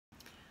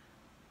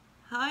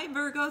Hi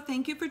Virgo,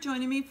 thank you for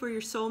joining me for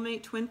your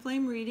Soulmate Twin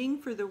Flame reading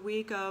for the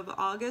week of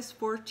August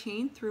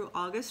 14th through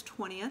August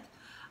 20th.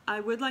 I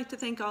would like to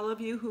thank all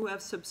of you who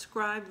have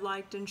subscribed,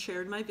 liked, and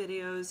shared my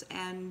videos,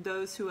 and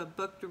those who have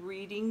booked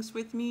readings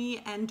with me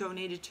and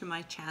donated to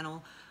my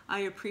channel. I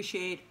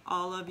appreciate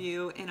all of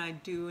you, and I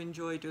do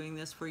enjoy doing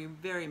this for you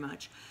very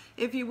much.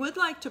 If you would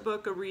like to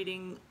book a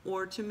reading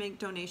or to make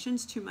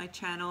donations to my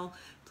channel,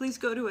 please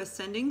go to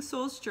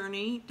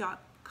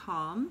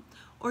AscendingSoulsJourney.com,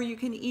 or you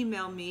can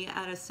email me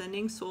at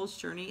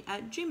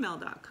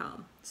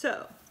AscendingSoulsJourney@gmail.com.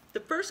 So, the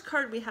first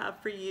card we have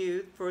for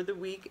you for the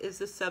week is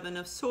the Seven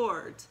of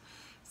Swords.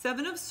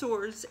 Seven of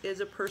Swords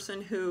is a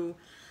person who,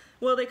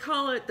 well, they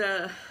call it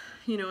the,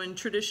 in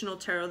traditional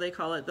tarot, they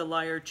call it the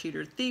liar,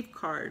 cheater, thief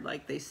card,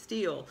 like they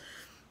steal.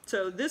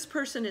 So this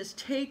person has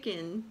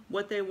taken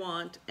what they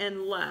want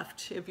and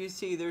left, if you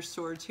see their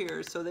swords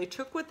here. So they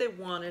took what they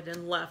wanted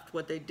and left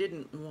what they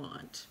didn't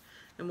want.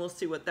 And we'll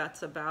see what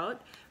that's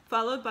about.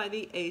 Followed by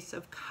the Ace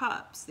of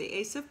Cups. The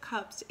Ace of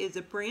Cups is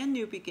a brand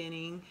new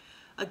beginning,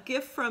 a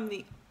gift from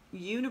the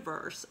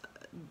universe,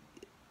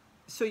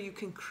 so you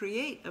can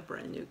create a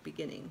brand new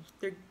beginning.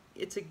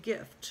 It's a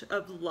gift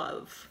of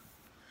love.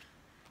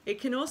 It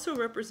can also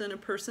represent a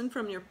person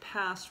from your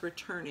past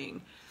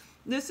returning.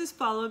 This is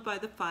followed by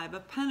the Five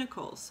of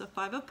Pentacles. The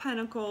Five of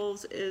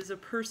Pentacles is a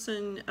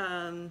person,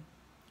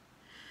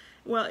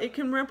 well, it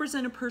can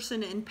represent a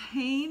person in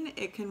pain.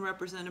 It can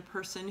represent a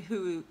person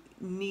who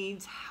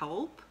needs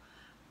help,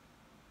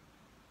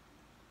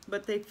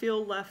 but they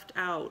feel left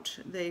out.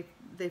 They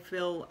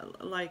feel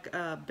like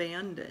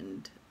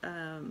abandoned.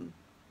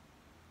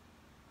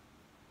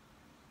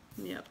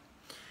 Yep.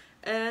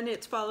 And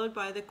it's followed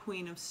by the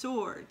Queen of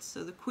Swords.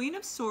 So the Queen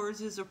of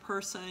Swords is a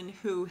person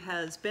who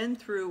has been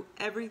through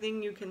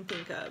everything you can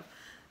think of.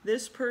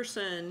 This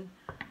person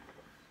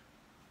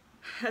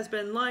has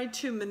been lied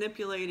to,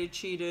 manipulated,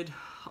 cheated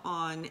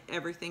on,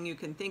 everything you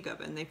can think of.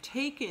 And they've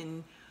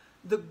taken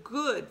the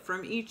good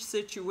from each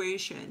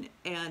situation,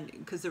 and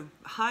because they're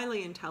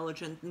highly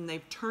intelligent, and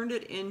they've turned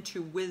it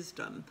into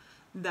wisdom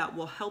that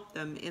will help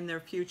them in their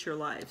future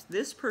lives.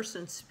 This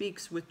person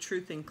speaks with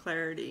truth and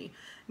clarity.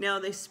 Now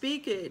they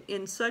speak it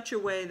in such a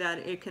way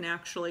that it can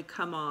actually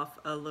come off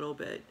a little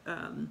bit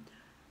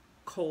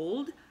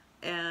cold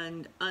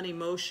and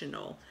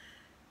unemotional.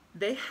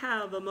 They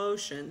have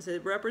emotions.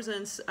 It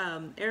represents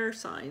air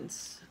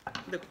signs,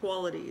 the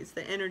qualities,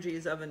 the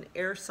energies of an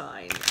air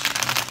sign.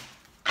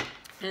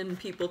 And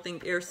people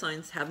think air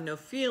signs have no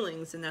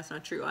feelings, and that's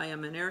not true. I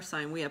am an air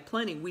sign. We have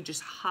plenty. We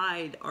just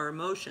hide our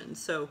emotions.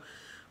 So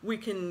we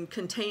can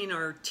contain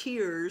our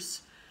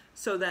tears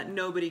so that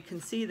nobody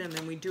can see them,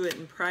 and we do it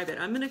in private.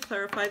 I'm going to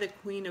clarify the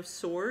Queen of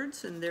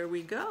Swords, and there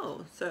we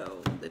go.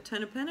 So the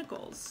Ten of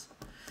Pentacles.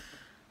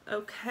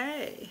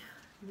 Okay.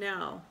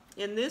 Now,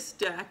 in this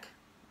deck,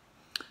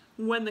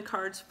 when the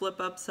cards flip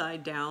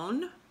upside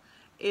down,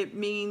 it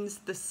means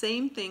the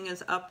same thing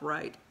as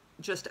upright,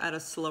 just at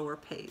a slower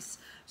pace.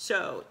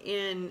 So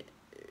in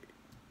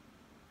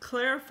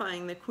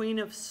clarifying the Queen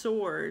of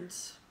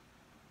Swords,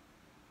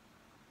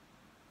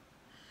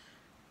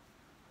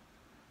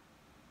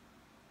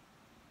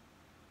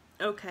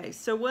 okay,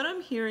 so what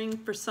I'm hearing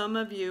for some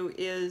of you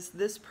is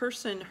this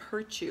person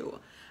hurt you.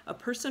 A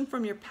person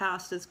from your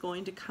past is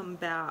going to come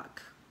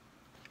back,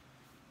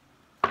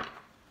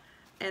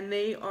 and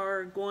they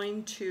are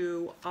going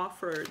to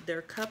offer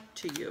their cup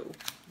to you.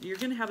 You're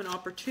going to have an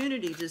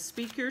opportunity to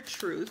speak your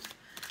truth,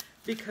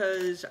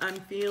 because I'm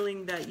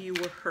feeling that you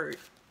were hurt.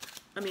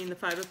 I mean, the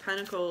Five of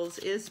Pentacles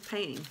is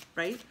pain,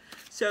 right?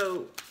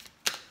 So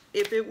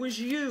if it was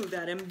you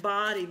that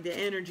embodied the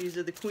energies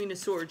of the Queen of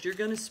Swords, you're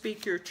going to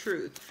speak your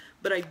truth.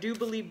 But I do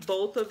believe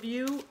both of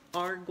you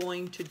are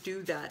going to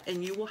do that,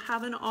 and you will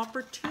have an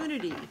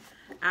opportunity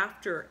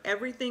after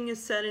everything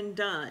is said and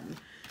done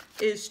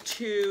is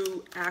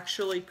to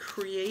actually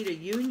create a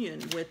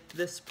union with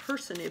this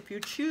person if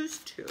you choose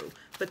to.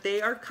 But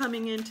they are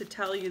coming in to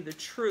tell you the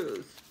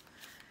truth,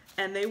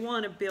 and they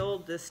want to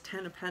build this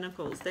Ten of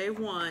Pentacles. They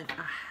want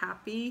a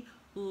happy,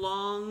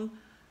 long,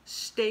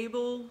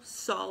 stable,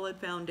 solid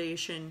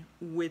foundation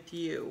with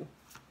you.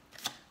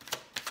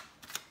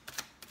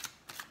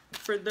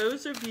 For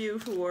those of you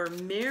who are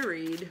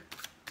married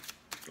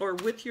or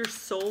with your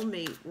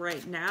soulmate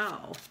right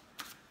now,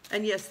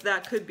 and yes,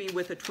 that could be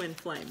with a twin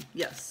flame.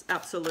 Yes,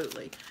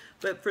 absolutely.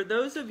 But for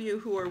those of you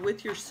who are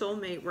with your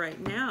soulmate right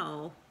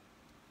now,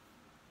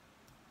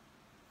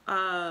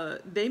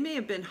 they may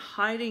have been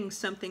hiding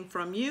something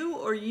from you,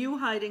 or you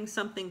hiding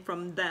something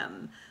from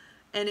them,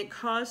 and it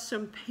caused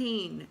some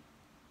pain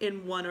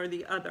in one or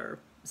the other.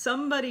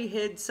 Somebody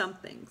hid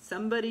something.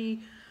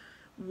 Somebody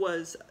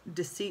was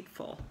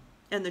deceitful,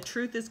 and the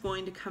truth is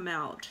going to come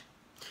out.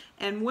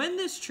 And when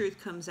this truth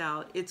comes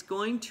out, it's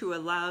going to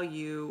allow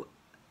you,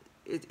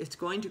 it's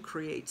going to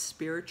create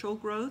spiritual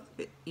growth,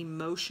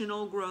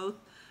 emotional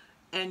growth,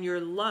 and your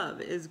love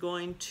is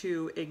going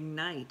to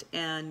ignite,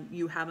 and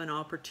you have an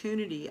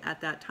opportunity at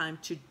that time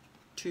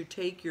to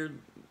take your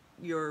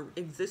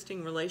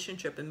existing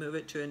relationship and move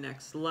it to a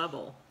next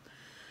level.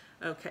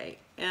 Okay,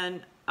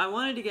 and I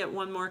wanted to get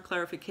one more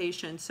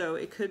clarification. So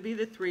it could be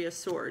the Three of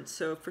Swords.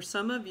 So for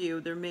some of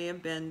you, there may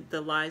have been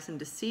the lies and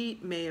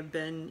deceit, may have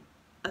been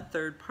a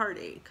third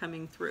party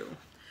coming through.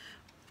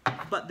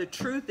 But the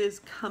truth is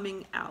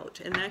coming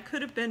out, and that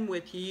could have been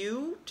with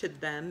you to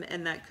them,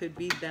 and that could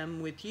be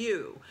them with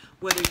you,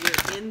 whether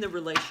you're in the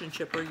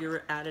relationship or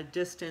you're at a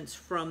distance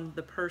from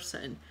the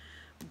person.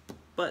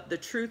 But the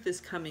truth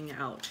is coming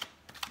out,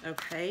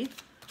 okay?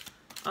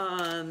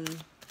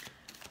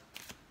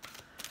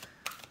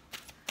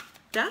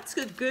 That's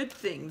a good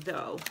thing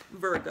though,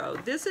 Virgo.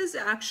 This is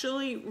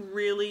actually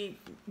really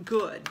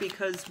good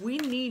because we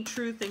need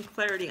truth and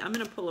clarity. I'm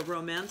going to pull a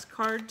romance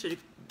card to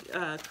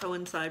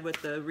coincide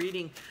with the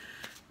reading.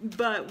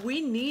 But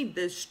we need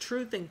this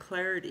truth and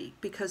clarity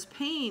because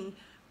pain,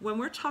 when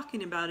we're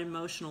talking about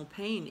emotional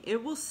pain,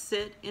 it will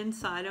sit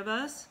inside of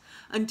us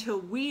until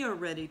we are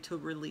ready to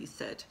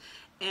release it.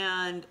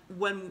 And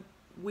when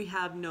we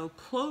have no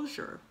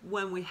closure,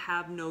 when we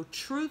have no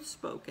truth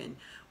spoken,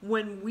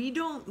 when we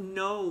don't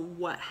know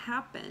what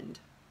happened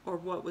or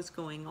what was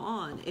going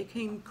on, it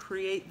can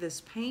create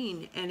this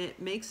pain and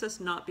it makes us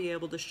not be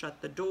able to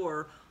shut the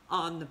door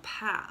on the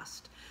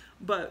past.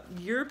 But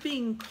you're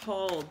being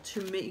called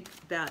to make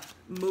that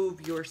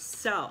move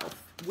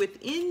yourself,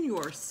 within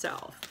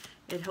yourself.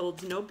 It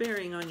holds no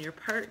bearing on your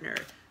partner.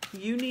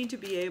 You need to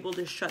be able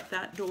to shut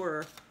that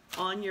door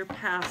on your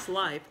past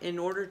life in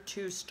order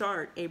to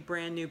start a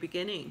brand new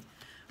beginning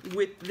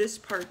with this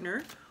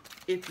partner,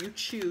 if you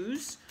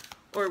choose,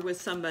 or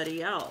with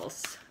somebody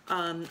else.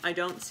 I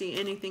don't see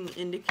anything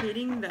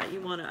indicating that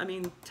you want to, I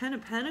mean, Ten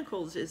of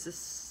Pentacles is a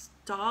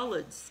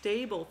solid,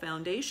 stable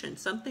foundation,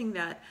 something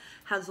that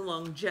has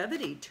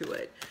longevity to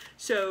it.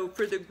 So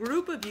for the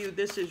group of you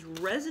this is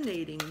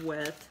resonating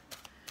with,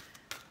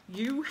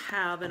 you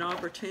have an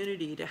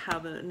opportunity to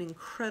have an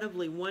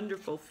incredibly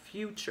wonderful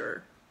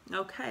future.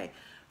 Okay.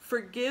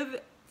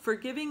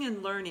 Forgiving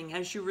and learning.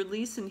 As you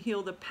release and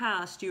heal the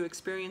past, you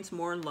experience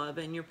more love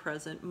in your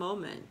present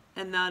moment.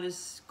 And that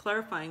is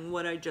clarifying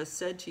what I just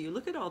said to you.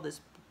 Look at all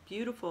this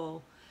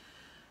beautiful,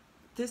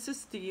 this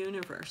is the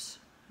universe,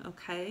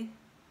 okay?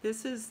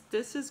 This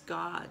is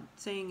God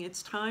saying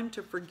it's time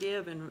to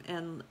forgive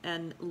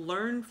and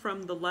learn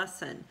from the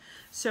lesson.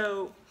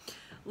 So,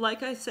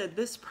 like I said,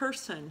 this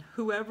person,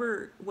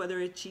 whoever, whether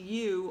it's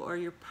you or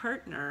your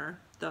partner,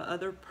 the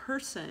other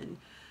person,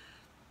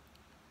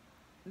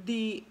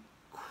 the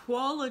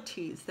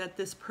qualities that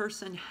this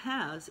person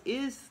has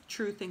is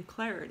truth and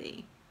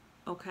clarity,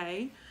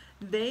 okay?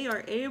 They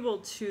are able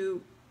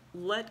to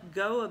let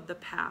go of the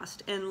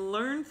past and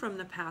learn from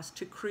the past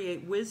to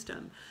create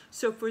wisdom.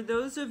 So for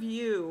those of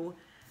you,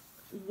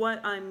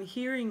 what I'm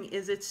hearing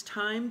is it's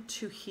time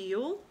to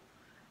heal,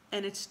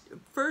 and it's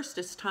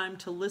time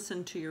to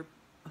listen to your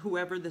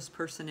whoever this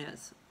person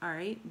is, all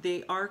right?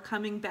 They are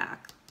coming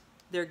back.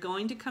 They're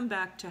going to come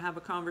back to have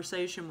a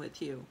conversation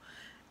with you.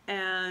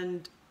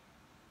 And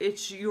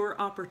it's your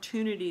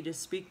opportunity to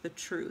speak the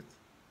truth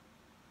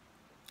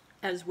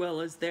as well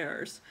as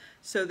theirs.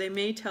 So they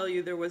may tell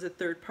you there was a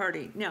third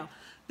party. Now,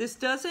 this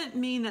doesn't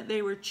mean that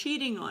they were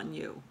cheating on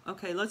you.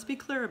 Okay, let's be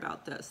clear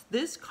about this.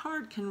 This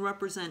card can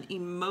represent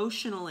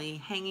emotionally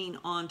hanging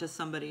on to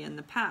somebody in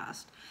the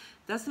past.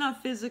 That's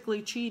not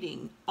physically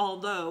cheating,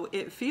 although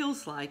it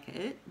feels like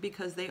it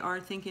because they are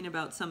thinking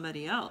about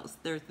somebody else.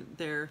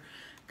 They're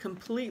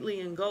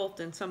completely engulfed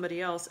in somebody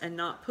else and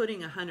not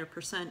putting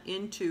 100%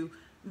 into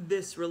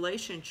this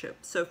relationship.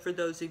 So for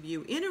those of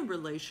you in a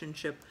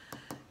relationship,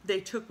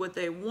 they took what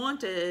they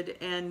wanted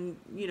and,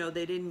 you know,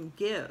 they didn't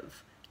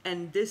give.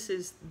 And this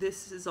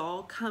is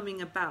all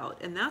coming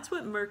about. And that's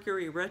what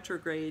Mercury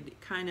retrograde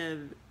kind of,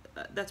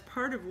 that's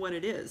part of what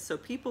it is. So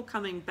people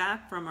coming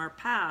back from our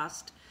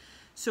past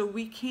so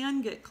we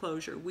can get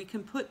closure. We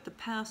can put the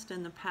past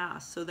in the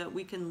past so that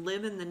we can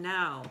live in the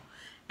now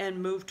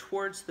and move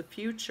towards the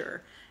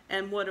future.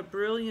 And what a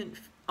brilliant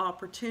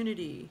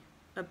opportunity,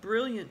 a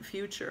brilliant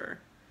future.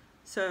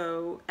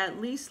 So at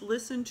least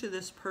listen to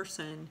this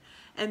person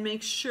and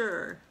make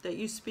sure that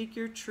you speak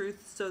your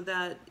truth so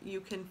that you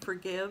can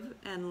forgive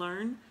and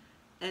learn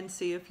and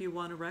see if you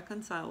want to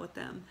reconcile with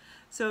them.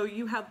 So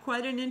you have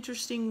quite an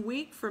interesting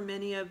week for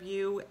many of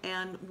you,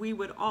 and we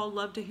would all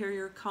love to hear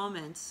your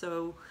comments.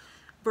 So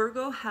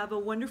Virgo, have a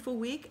wonderful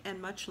week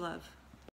and much love.